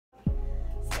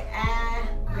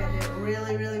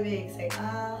really, really big. Say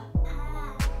ah.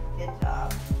 Good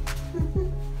job.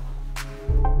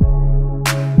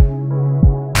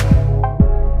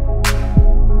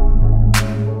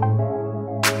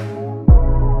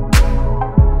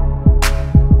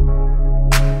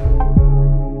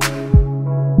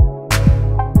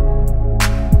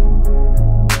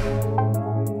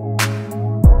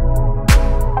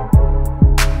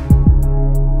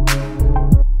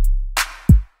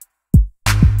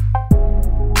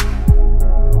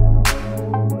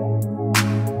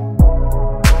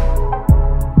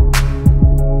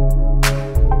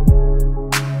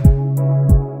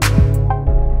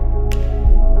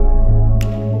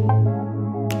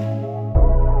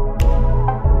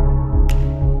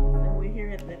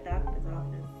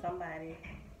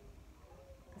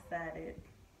 Decided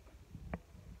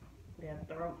their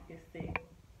throat is sick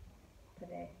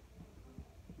today.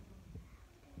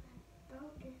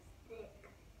 Throat is sick.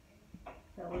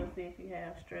 So we'll see if you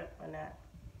have strep or not.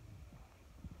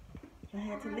 I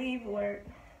had to leave work.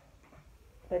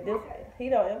 But this, he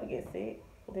don't ever get sick,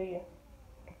 do you?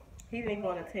 He didn't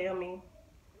want to tell me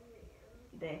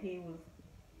that he was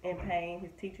in pain.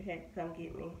 His teacher had to come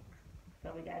get me.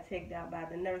 So we got checked out by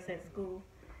the nurse at school.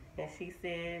 And she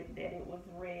said that it was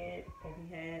red and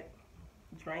he had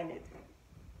drainage.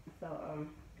 So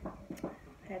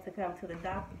I had to come to the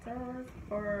doctor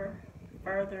for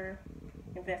further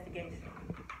investigation.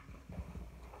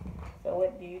 So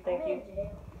what do you think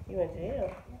you in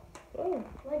jail? Ooh,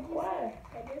 why?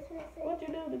 What'd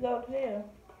you do to go to jail?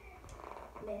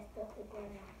 Messed up the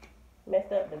ground.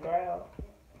 Messed up the ground.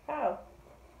 How?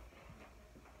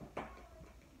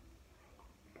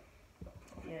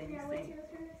 Yeah, you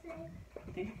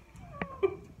see.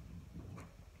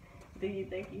 Do you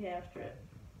think you have strep?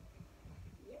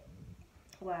 Yep.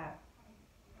 Why?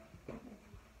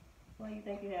 Why do you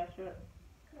think you have strep?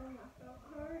 Because my throat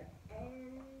hurt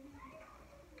and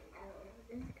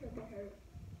this could be hurt.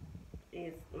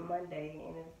 It's Monday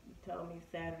and you told me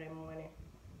Saturday morning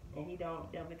and he don't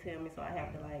ever tell me, so I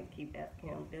have to like keep asking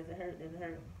him, does it hurt, does it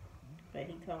hurt? But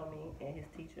he told me and his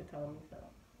teacher told me so.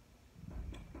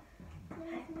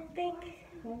 I think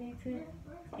we need to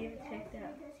get it checked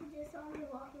out. She just saw me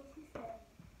walking, she said,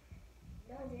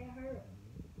 does it hurt?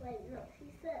 Like, no, she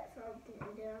said something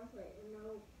and then I was like,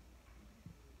 no.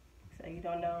 So you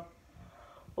don't know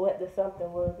what the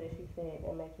something was that she said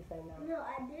that made you say no? No,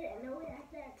 I didn't know it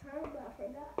at that time, but I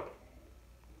forgot.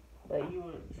 But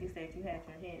she said you had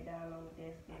your head down on the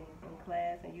desk in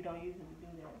class and you don't usually do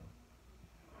that.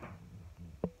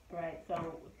 Right, so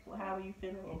how were you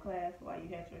feeling in class while you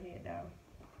had your head down?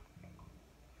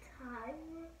 Tired,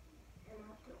 and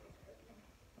my throat was hurting.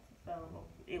 So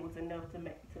it was enough to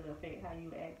affect how you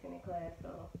were acting in class,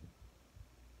 so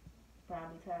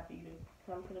probably time for you to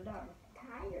come to the doctor.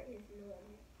 Tired is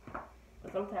normal.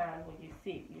 But sometimes when you're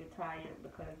sick, you're tired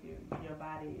because your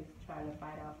body is trying to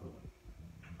fight off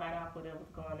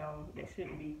whatever's going on that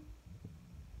shouldn't be,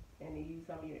 and to use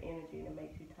some of your energy and it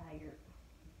makes you tired.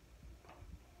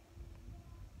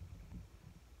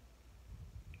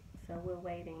 So we're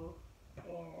waiting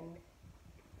and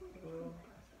we'll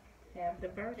have the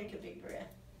verdict. Take a big breath.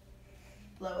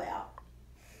 Blow out.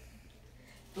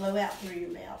 Blow out through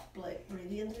your mouth.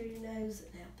 Breathe in through your nose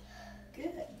and out.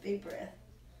 Good. Big breath.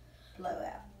 Blow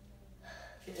out.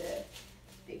 Good.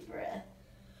 Big breath.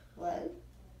 Blow.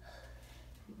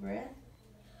 Big breath.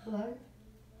 Blow.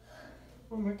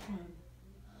 One more time.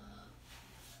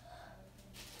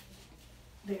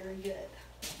 Very good.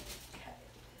 Okay.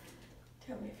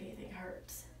 Tell me if anything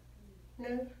hurts. No?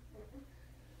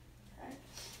 Okay.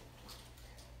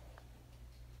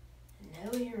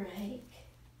 No earache.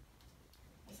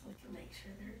 Just look to make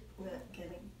sure they're not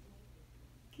gonna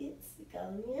get sick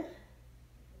on you.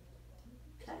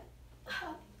 Okay.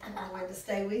 I wanted to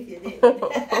stay with you, didn't you?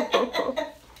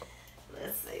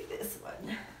 Let's see this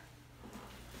one.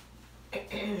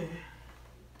 Good.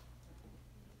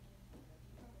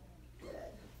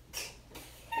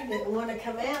 He didn't want to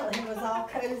come out. He was all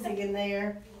cozy in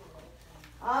there.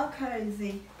 All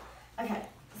cozy. Okay.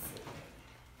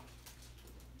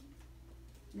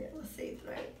 Let's see.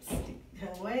 Throat.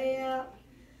 Come way out.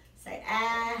 Say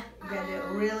ah. You gotta do it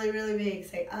really, really big.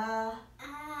 Say ah.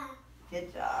 Ah.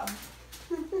 Good job.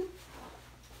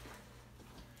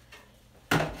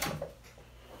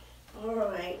 All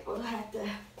right. We'll have to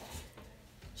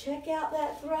check out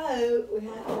that throat.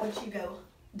 I want you to go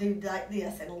do like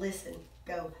this and listen.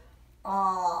 Go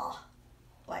ah.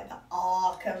 Like the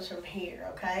ah comes from here,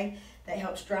 okay? That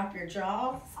helps drop your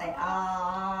jaw. Say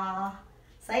ah.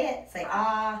 Say it. Say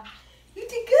ah. You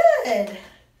did good.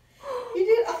 You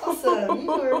did awesome. You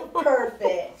were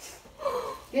perfect.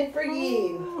 Good for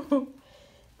you. All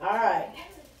right.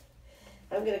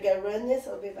 I'm going to go run this.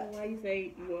 I'll be about Why you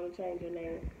say you want to change your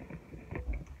name?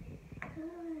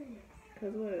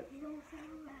 Cause what? You don't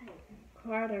sound right.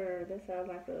 Karter. That sounds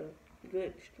like a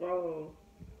good, strong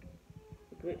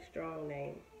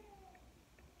name.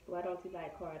 Why don't you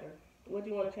like Karter? What do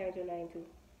you want to change your name to?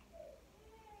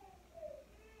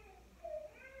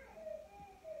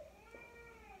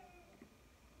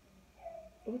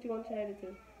 What you want to change it to?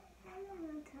 I'm not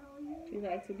gonna tell you. You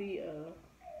like to be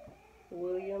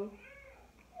William,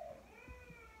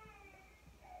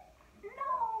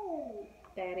 No!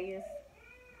 Thaddeus,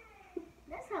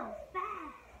 That sounds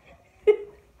fast.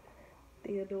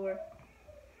 Theodore.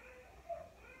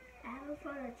 Alvin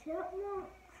for the chipmunk?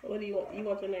 What do you want? You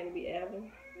want your name to be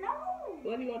Alvin? No!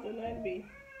 What do you want your name to be?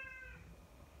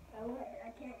 I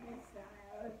can't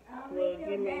decide. I'll Well, make give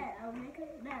up me- that. I'll make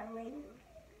up that later.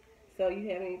 So you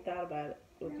haven't even thought about it,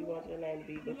 what you want your name to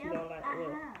be, but you Yep, don't like I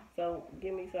what? have. So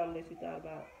give me something that you thought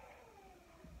about.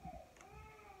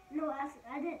 No, I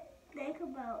didn't think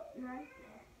about nothing.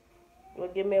 Well,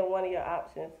 give me one of your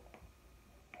options.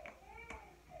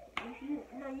 If you just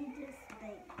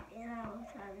think, and I was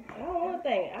trying to. I don't want to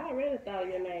think. I already thought of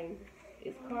your name.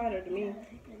 It's Karter to me.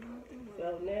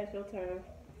 So now it's your turn,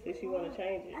 since you want to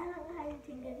change I it. don't know how you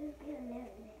think it is be a name.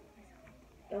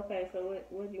 Okay, so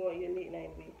what do you want your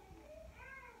nickname to be?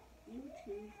 You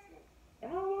choose it. I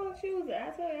don't want to choose it. I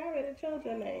told you I already chose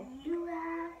your name. You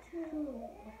have to.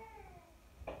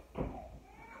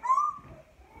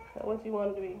 So what you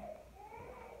want it to be?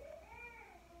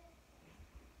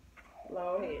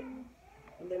 Long head.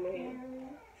 Lemon head.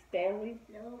 Stanley?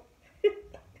 Nope. It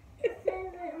says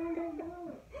it on the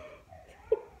book.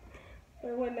 So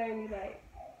what name you like?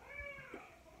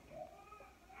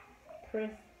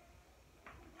 Chris?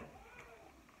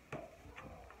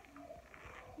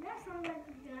 That sounds like a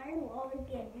guy who always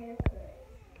get haircuts.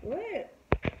 What?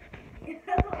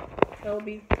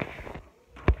 Toby?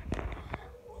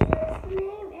 Just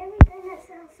name everything that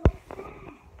sounds so fast.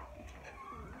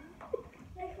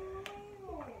 Like a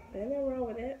whale. There's nothing wrong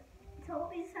with that.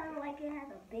 Toby sounds like it has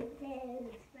a big head and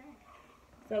it's fast.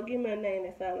 So give me a name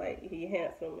that sounds like he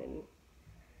handsome and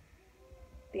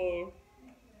thin.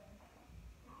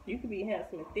 You could be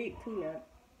handsome and thick too now.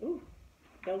 Ooh,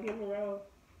 don't get me wrong.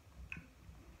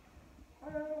 I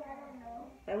don't know.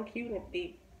 I'm cute and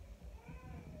thick.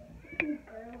 Girls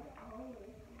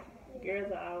always.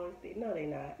 Girls are always thick. No, they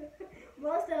not.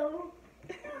 Most of them.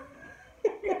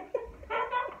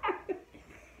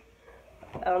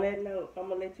 On that note, I'm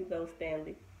gonna let you go,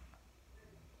 Stanley.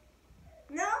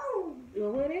 No!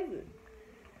 Well, what is it?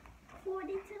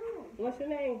 42. What's your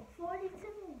name? 42.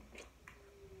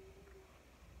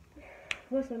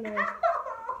 What's your name?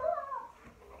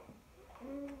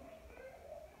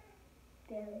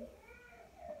 Stanley.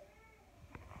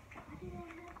 Why did I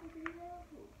have to be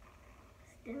careful?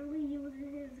 Stanley uses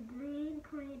his green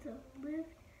crane to lift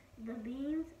the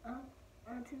beams up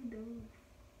onto the roof.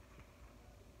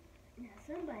 Now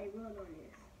somebody wrote on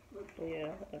this. Look,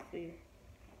 Yeah, I see.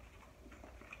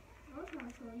 I'm trying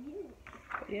to show you.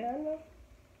 Yeah, I know.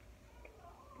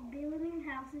 Building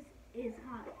houses is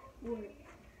hard work.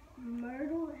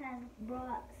 Myrtle has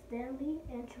brought Stanley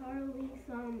and Charlie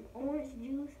some orange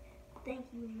juice. Thank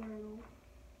you, Myrtle.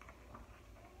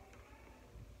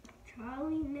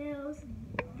 Charlie nails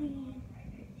the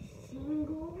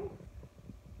shingle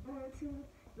onto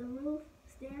the roof.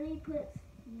 Stanley puts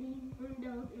the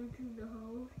windows into the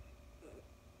holes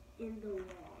in the wall.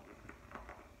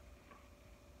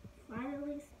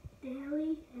 Finally,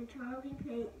 Stanley and Charlie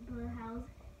paint the house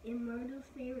in Myrtle's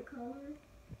favorite colors,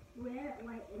 red,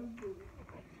 white, and blue.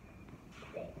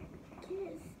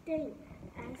 Kids stink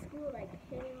at school like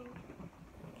hell.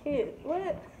 Kids,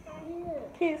 what? Yeah.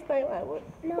 Kids think like what?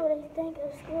 No, they stink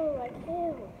at school like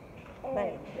hell. And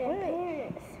Like their what?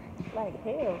 parents, Like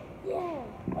hell. yeah,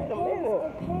 Like their a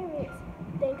minute. parents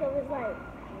think of it like,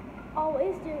 oh,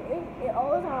 it's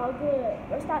all good.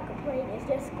 Let's not complain. It's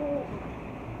just school.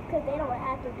 Because they don't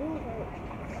have to do work.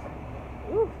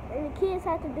 Ooh. And the kids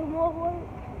have to do more work,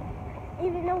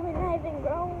 even though we're not even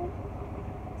grown.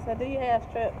 So do you have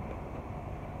strep?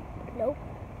 Nope.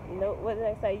 No. What did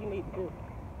they say you need to do?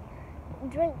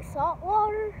 Drink salt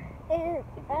water and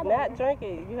Not drink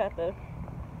it. You have to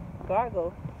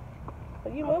gargle.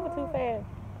 But you moving too fast.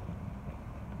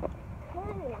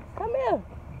 Come here.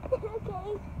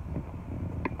 Okay.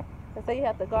 They say you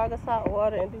have to gargle salt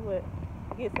water and do what?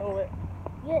 Get some what?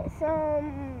 Get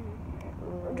some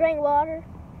drink water.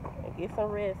 And get some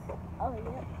rest. Oh,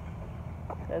 yeah.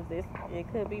 Because it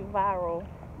could be viral.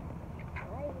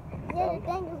 Right. Yeah, the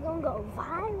thing is gonna go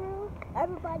viral.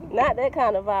 Everybody. Not that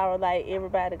kind of viral, like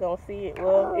everybody gonna see it.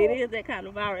 Well, it is that kind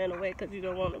of viral in a way because you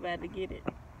don't want nobody to get it.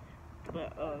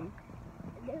 But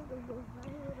They're gonna go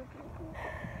viral to people.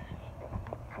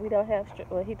 we don't have strep.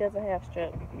 Well, he doesn't have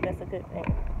strep. That's a good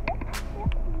thing.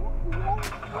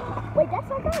 Wait, that's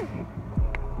not good.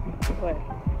 What?